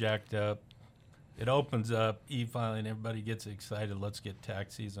all get jacked up. It opens up e-filing. Everybody gets excited. Let's get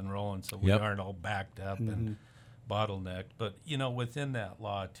tax season rolling so we aren't all backed up and bottlenecked. But, within that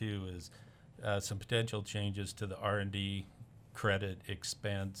law, too, is some potential changes to the R&D credit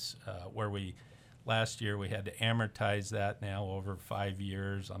expense where last year we had to amortize that now over 5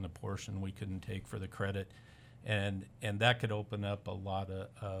 years on the portion we couldn't take for the credit. And that could open up a lot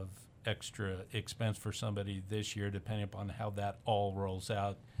of extra expense for somebody this year, depending upon how that all rolls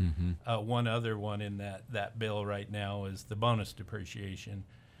out. One other one in that bill right now is the bonus depreciation.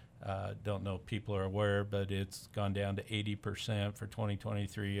 Don't know if people are aware, but it's gone down to 80% for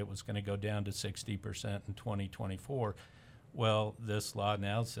 2023. It was going to go down to 60% in 2024. Well, this law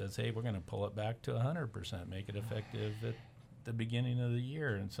now says, hey, we're going to pull it back to 100%, make it effective at the beginning of the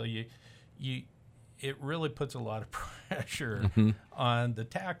year. And so it really puts a lot of pressure on the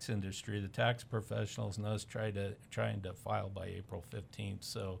tax industry, the tax professionals, and us trying to file by April 15th.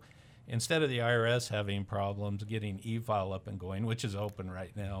 So instead of the IRS having problems getting e-file up and going, which is open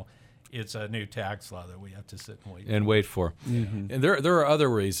right now, it's a new tax law that we have to sit and wait for. And there are other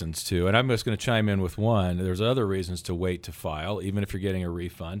reasons, too, and I'm just going to chime in with one. There's other reasons to wait to file, even if you're getting a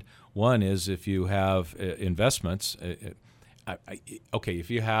refund. One is if you have investments. Okay, if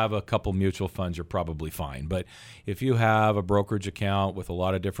you have a couple mutual funds, you're probably fine. But if you have a brokerage account with a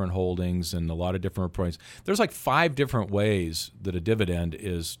lot of different holdings and a lot of different reportings, there's like 5 different ways that a dividend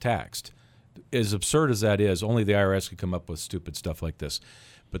is taxed. As absurd as that is, only the IRS could come up with stupid stuff like this.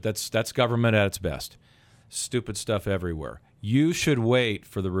 But that's government at its best. Stupid stuff everywhere. You should wait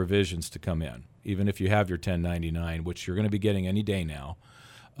for the revisions to come in, even if you have your 1099, which you're going to be getting any day now,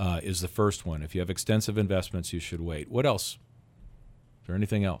 is the first one. If you have extensive investments, you should wait. What else? Is there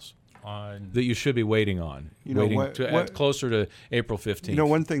anything else that you should be waiting on? Closer to April 15th.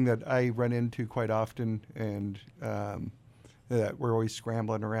 One thing that I run into quite often, and that we're always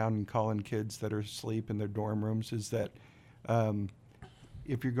scrambling around and calling kids that are asleep in their dorm rooms, is that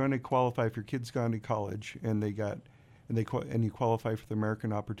if you're going to qualify, if your kid's gone to college and you qualify for the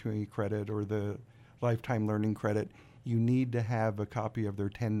American Opportunity Credit or the Lifetime Learning Credit, you need to have a copy of their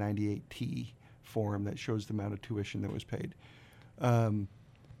 1098-T form that shows the amount of tuition that was paid.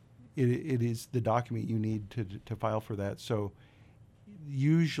 It is the document you need to file for that. So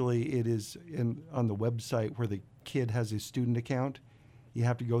usually it is on the website where the kid has a student account. You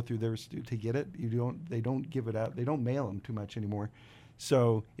have to go through their to get it. They don't give it out. They don't mail them too much anymore.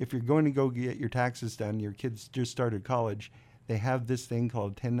 So if you're going to go get your taxes done, your kids just started college, they have this thing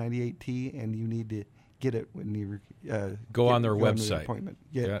called 1098-T, and you need to get it when you go on their website. Appointment.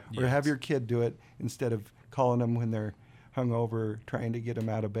 Or have your kid do it instead of calling them when they're hungover, trying to get them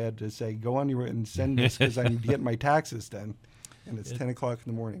out of bed to say, go on your and send this because I'm getting my taxes done. And it's 10 o'clock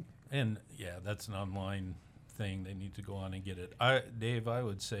in the morning. And, that's an online thing. They need to go on and get it. Dave, I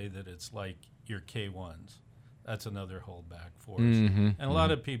would say that it's like your K-1s. That's another holdback for us. And a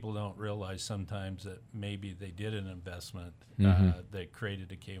lot of people don't realize sometimes that maybe they did an investment that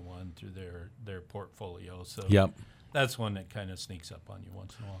created a K-1 through their portfolio. So that's one that kind of sneaks up on you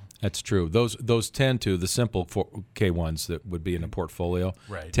once in a while. That's true. Those tend to, the simple K-1s that would be in a portfolio,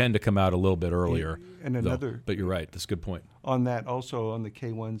 tend to come out a little bit earlier. And another, but you're right. That's a good point. On that, also on the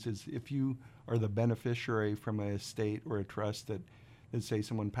K-1s, is if you are the beneficiary from a estate or a trust that say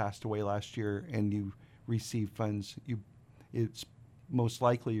someone passed away last year and you receive funds, it's most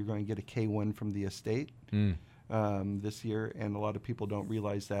likely you're going to get a K-1 from the estate this year, and a lot of people don't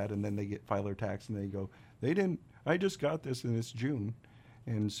realize that, and then they file their tax and they go, I just got this and it's June.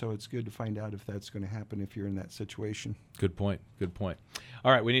 And so it's good to find out if that's going to happen if you're in that situation. Good point.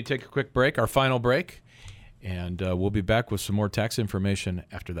 All right, we need to take a quick break, our final break, and we'll be back with some more tax information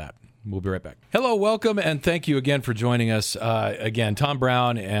after that. We'll be right back. Hello, welcome, and thank you again for joining us. Again, Tom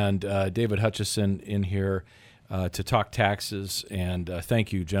Brown and David Hutchison in here to talk taxes, and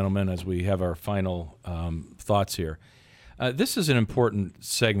thank you, gentlemen, as we have our final thoughts here. This is an important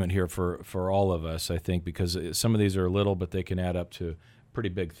segment here for all of us, I think, because some of these are little, but they can add up to pretty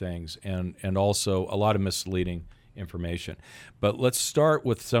big things, and also a lot of misleading information. But let's start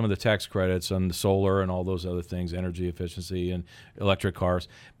with some of the tax credits on the solar and all those other things, energy efficiency and electric cars.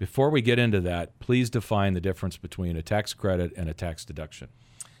 Before we get into that, please define the difference between a tax credit and a tax deduction.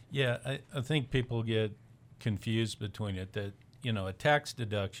 Yeah, I think people get confused between it. That a tax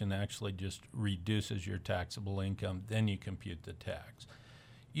deduction actually just reduces your taxable income, then you compute the tax.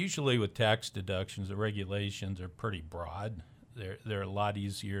 Usually with tax deductions, the regulations are pretty broad. They're a lot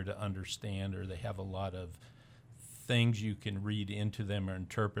easier to understand, or they have a lot of things you can read into them or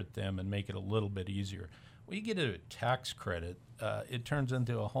interpret them and make it a little bit easier. When you get a tax credit, it turns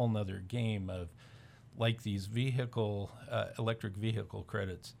into a whole nother game of, like these electric vehicle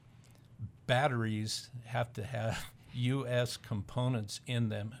credits. Batteries have to have U.S. components in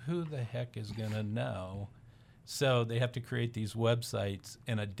them. Who the heck is going to know? So they have to create these websites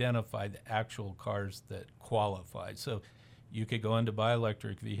and identify the actual cars that qualify. So you could go in to buy an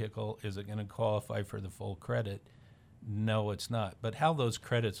electric vehicle. Is it going to qualify for the full credit? No, it's not. But how those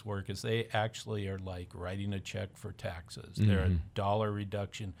credits work is they actually are like writing a check for taxes. Mm-hmm. They're a dollar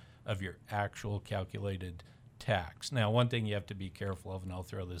reduction of your actual calculated tax. Now, one thing you have to be careful of, and I'll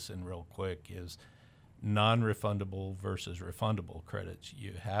throw this in real quick, is non-refundable versus refundable credits.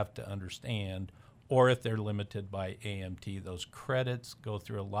 You have to understand, or if they're limited by AMT, those credits go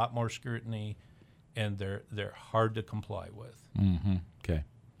through a lot more scrutiny, and they're hard to comply with. Mm-hmm. Okay,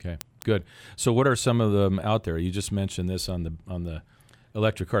 good. So what are some of them out there? You just mentioned this on the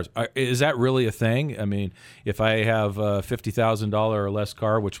electric cars. Is that really a thing? I mean, if I have a $50,000 or less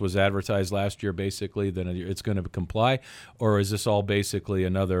car, which was advertised last year, basically, then it's going to comply? Or is this all basically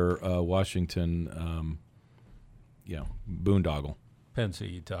another Washington, boondoggle? Depends who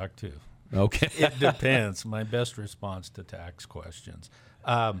you talk to. Okay. It depends. My best response to tax questions.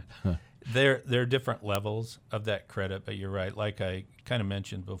 There are different levels of that credit, but you're right. Like I kind of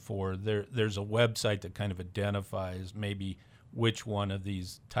mentioned before, there's a website that kind of identifies maybe which one of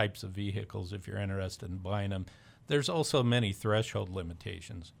these types of vehicles, if you're interested in buying them. There's also many threshold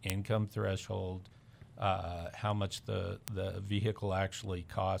limitations, income threshold, how much the vehicle actually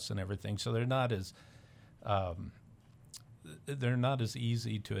costs and everything. So they're not as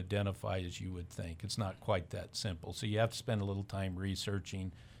easy to identify as you would think. It's not quite that simple. So you have to spend a little time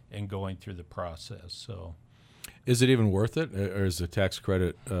researching and going through the process. So, is it even worth it, or is the tax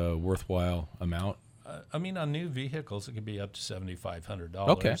credit a worthwhile amount? I mean, on new vehicles, it could be up to $7,500.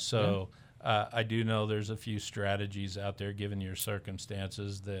 Okay. So I do know there's a few strategies out there, given your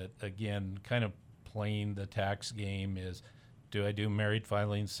circumstances, that, again, kind of playing the tax game is, do I do married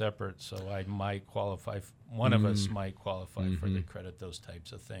filing separate? So I might qualify, one of us might qualify for the credit, those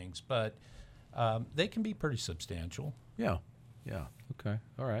types of things. But they can be pretty substantial. Yeah. Okay.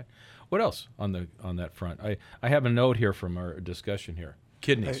 All right. What else on that front? I have a note here from our discussion here.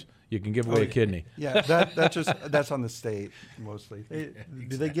 Kidneys. You can give away a kidney. Yeah, that's on the state mostly.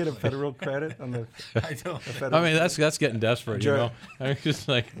 Do they get a federal credit on the? I don't. I mean, that's getting desperate. I'm just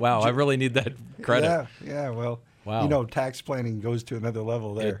like, wow, I really need that credit. Yeah. Well, wow. Tax planning goes to another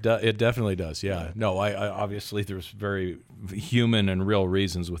level there. It definitely does. Yeah. No, I obviously there's very human and real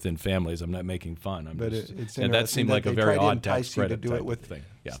reasons within families. I'm not making fun. It's and that seemed like a very odd tax credit to do it with thing.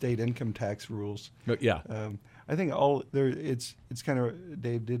 Yeah. State income tax rules. Yeah. I think it's kind of,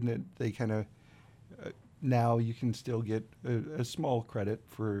 Dave, didn't it? They kind of now you can still get a small credit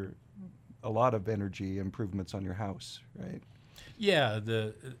for a lot of energy improvements on your house, right? Yeah,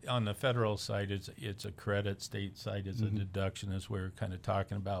 on the federal side, it's a credit. State side is a deduction, as we were kind of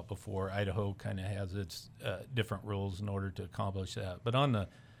talking about before. Idaho kind of has its different rules in order to accomplish that. But on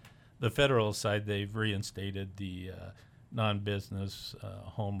the federal side, they've reinstated the non-business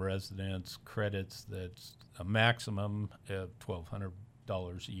home residence credits. That's a maximum of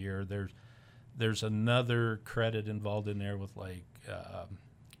 $1,200 a year. There's another credit involved in there with like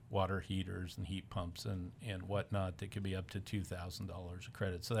water heaters and heat pumps and whatnot that could be up to $2,000 a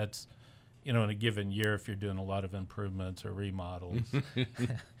credit. So that's, in a given year, if you're doing a lot of improvements or remodels,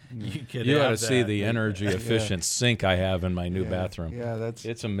 you could you ought to see the energy efficient sink I have in my new bathroom. Yeah,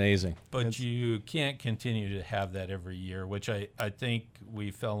 it's amazing. But you can't continue to have that every year, which I think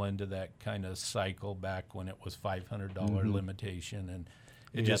we fell into that kind of cycle back when it was $500 limitation, and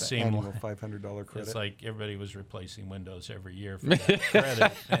it just seemed like $500 credit. It's like everybody was replacing windows every year for that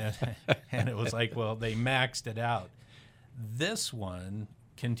credit, and it was like, well, they maxed it out. This one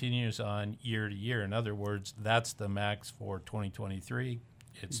continues on year to year. In other words, that's the max for 2023.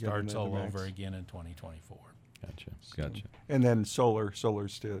 It starts all over again in 2024. Gotcha. And then solar's still,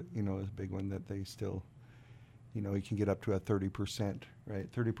 is a big one that they still, you can get up to a 30%,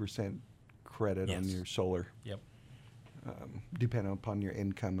 right? 30% credit on your solar. Yep. Depending upon your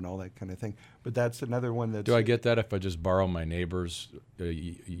income and all that kind of thing. But that's another one that's... Do I get that if I just borrow my neighbor's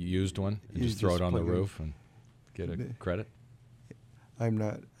used one and just throw it on the roof and get a credit? I'm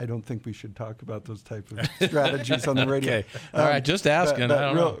not. I don't think we should talk about those type of strategies on the radio. Okay. All right, just asking. But I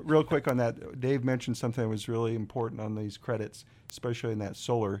don't know. Real quick on that, Dave mentioned something that was really important on these credits, especially in that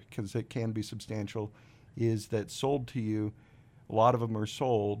solar, because it can be substantial, is that sold to you, a lot of them are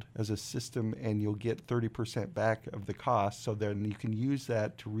sold as a system, and you'll get 30% back of the cost, so then you can use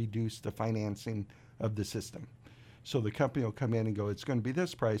that to reduce the financing of the system. So the company will come in and go, it's going to be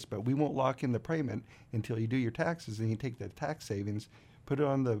this price, but we won't lock in the payment until you do your taxes, and you take the tax savings, put it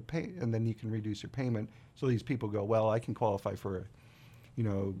on the pay, and then you can reduce your payment. So these people go, well, I can qualify for a,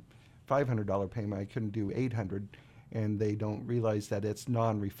 $500 payment. I couldn't do $800, and they don't realize that it's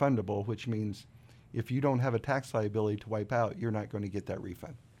non-refundable, which means if you don't have a tax liability to wipe out, you're not going to get that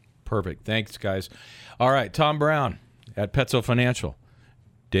refund. Perfect. Thanks, guys. All right, Tom Brown at Petzo Financial.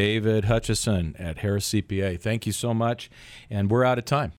 David Hutchison at Harris CPA. Thank you so much, and we're out of time.